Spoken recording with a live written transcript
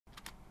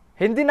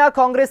ಹಿಂದಿನ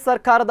ಕಾಂಗ್ರೆಸ್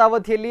ಸರ್ಕಾರದ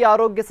ಅವಧಿಯಲ್ಲಿ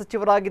ಆರೋಗ್ಯ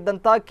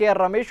ಸಚಿವರಾಗಿದ್ದಂತ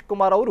ಕೆಆರ್ ರಮೇಶ್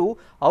ಕುಮಾರ್ ಅವರು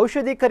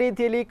ಔಷಧಿ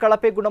ಖರೀದಿಯಲ್ಲಿ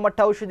ಕಳಪೆ ಗುಣಮಟ್ಟ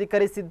ಔಷಧಿ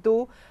ಖರೀದಿಸಿದ್ದು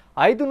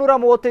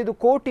 535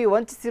 ಕೋಟಿ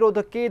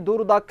ವಂಚಿಸಿರುವುದಕ್ಕೆ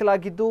ದೂರು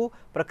ದಾಖಲಾಗಿದ್ದು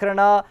ಪ್ರಕರಣ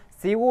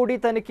ಸಿಒಡಿ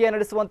ತನಿಖೆ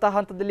ನಡೆಸುವಂತ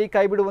ಹಂತದಲ್ಲಿ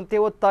ಕೈಬಿಡುವಂತೆ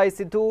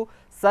ಒತ್ತಾಯಿಸಿದ್ದು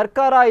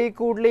ಸರ್ಕಾರ ಈ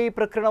ಕೂಡಲೇ ಈ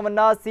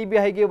ಪ್ರಕರಣವನ್ನ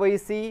ಸಿಬಿಐಗೆ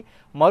ವಹಿಸಿ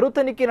ಮರು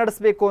ತನಿಖೆ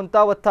ನಡೆಸಬೇಕು ಅಂತ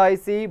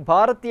ಒತ್ತಾಯಿಸಿ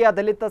ಭಾರತೀಯ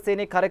ದಲಿತ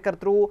ಸೇನೆ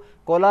ಕಾರ್ಯಕರ್ತರು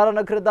ಕೋಲಾರ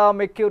ನಗರದ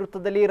ಮೆಕ್ಕೆ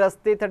ವೃತ್ತದಲ್ಲಿ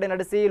ರಸ್ತೆ ತಡೆ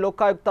ನಡೆಸಿ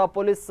ಲೋಕಾಯುಕ್ತ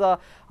ಪೊಲೀಸ್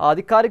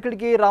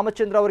ಅಧಿಕಾರಿಗಳಿಗೆ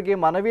ರಾಮಚಂದ್ರ ಅವರಿಗೆ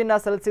ಮನವಿಯನ್ನ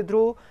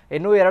ಸಲ್ಲಿಸಿದ್ರು.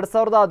 ಇನ್ನು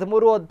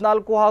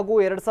 2013-14 ಹಾಗೂ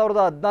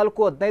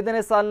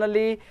 2014-15ನೇ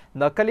ಸಾಲಿನಲ್ಲಿ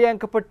ನಕಲಿ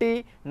ಅಂಕಪಟ್ಟಿ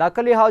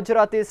ನಕಲಿ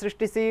ಹಾಜರಾತಿ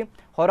ಸೃಷ್ಟಿಸಿ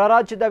ಹೊರ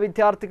ರಾಜ್ಯದ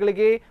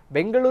ವಿದ್ಯಾರ್ಥಿಗಳಿಗೆ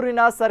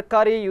ಬೆಂಗಳೂರಿನ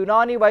ಸರ್ಕಾರಿ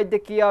ಯುನಾನಿ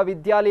ವೈದ್ಯಕೀಯ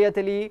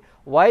ವಿದ್ಯಾಲಯದಲ್ಲಿ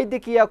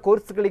ವೈದ್ಯಕೀಯ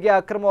ಕೋರ್ಸ್ಗಳಿಗೆ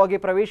ಅಕ್ರಮವಾಗಿ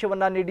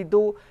ಪ್ರವೇಶವನ್ನ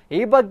ನೀಡಿದ್ದು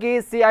ಈ ಬಗ್ಗೆ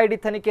ಸಿಐಡಿ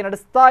ತನಿಖೆ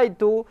ನಡೆಸ್ತಾ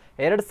ಇದ್ದು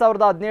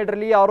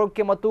 2017ರಲ್ಲಿ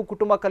ಆರೋಗ್ಯ ಮತ್ತು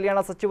ಕುಟುಂಬ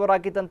ಕಲ್ಯಾಣ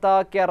ಸಚಿವರಾಗಿದ್ದಂತ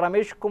ಕೆಆರ್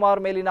ರಮೇಶ್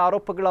ಕುಮಾರ್ ಮೇಲಿನ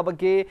ಆರೋಪಗಳ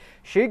ಬಗ್ಗೆ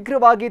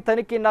ಶೀಘ್ರವಾಗಿ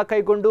ತನಿಖೆಯನ್ನ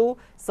ಕೈಗೊಂಡು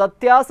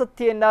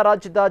ಸತ್ಯಾಸತ್ಯೆಯನ್ನ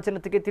ರಾಜ್ಯದ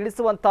ಜನತೆಗೆ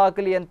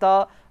ತಿಳಿಸುವಂತಾಗಲಿ ಅಂತ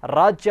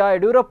ರಾಜ್ಯ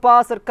ಯಡಿಯೂರಪ್ಪ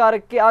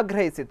ಸರ್ಕಾರಕ್ಕೆ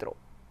ಆಗ್ರಹಿಸಿದರು.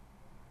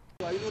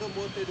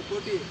 535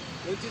 ಕೋಟಿ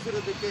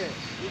ವಂಚಿಸಿರುವುದಕ್ಕೆ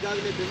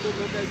ಈಗಾಗಲೇ ಬೆಂಗಳೂರು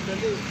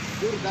ಲೋಕಾಯುಕ್ತದಲ್ಲಿ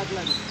ದೂರು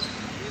ದಾಖಲಾಗಿದೆ.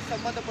 ಈ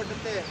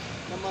ಸಂಬಂಧಪಟ್ಟಂತೆ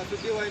ನಮ್ಮ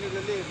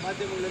ಸುದ್ದಿವಾಹಿನಿಗಳಲ್ಲಿ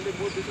ಮಾಧ್ಯಮಗಳಲ್ಲಿ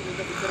 3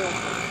 ದಿವಸಗಳಿಂದ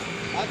ಬಿತ್ತರವಾಗಿದೆ.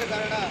 ಆದ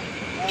ಕಾರಣ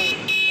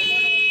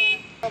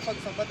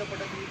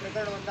ಸಂಬಂಧಪಟ್ಟಂತೆ ಈ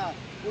ಪ್ರಕರಣವನ್ನು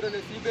ಕೂಡಲೇ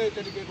ಸಿಬಿಐ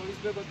ತನಿಖೆಗೆ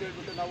ವಹಿಸಬೇಕು ಅಂತ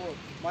ಹೇಳ್ಬಿಟ್ಟು ನಾವು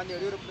ಮಾನ್ಯ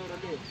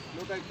ಯಡಿಯೂರಪ್ಪನವರಲ್ಲಿ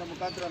ಲೋಕಾಯುಕ್ತ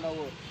ಮುಖಾಂತರ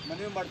ನಾವು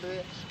ಮನವಿ ಮಾಡ್ತೇವೆ.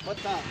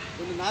 ಮತ್ತು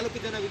ಒಂದು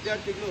 4 ಜನ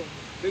ವಿದ್ಯಾರ್ಥಿಗಳು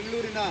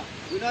ಬೆಂಗಳೂರಿನ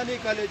ಯುನಾನಿ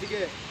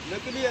ಕಾಲೇಜಿಗೆ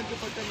ನಕಲಿ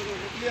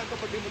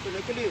ಅಂಕಪಟ್ಟಿ ಮತ್ತು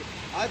ನಕಲಿ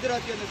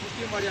ಹಾಜರಾತಿಯನ್ನು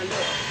ಸೃಷ್ಟಿ ಮಾಡಿ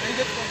ಅಲ್ಲಿ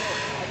ಕೈಗೆತ್ತಿಕೊಂಡು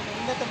ಅದನ್ನು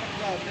ಉನ್ನತ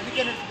ಮಟ್ಟದ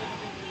ತನಿಖೆ ನಡೆಸಬೇಕು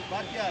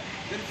ಭಾರತೀಯ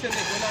ದಲಿತ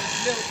ಸೇನೆ ಕೋಲಾರ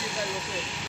ಜಿಲ್ಲೆ ವತಿಯಿಂದ ಇವತ್ತು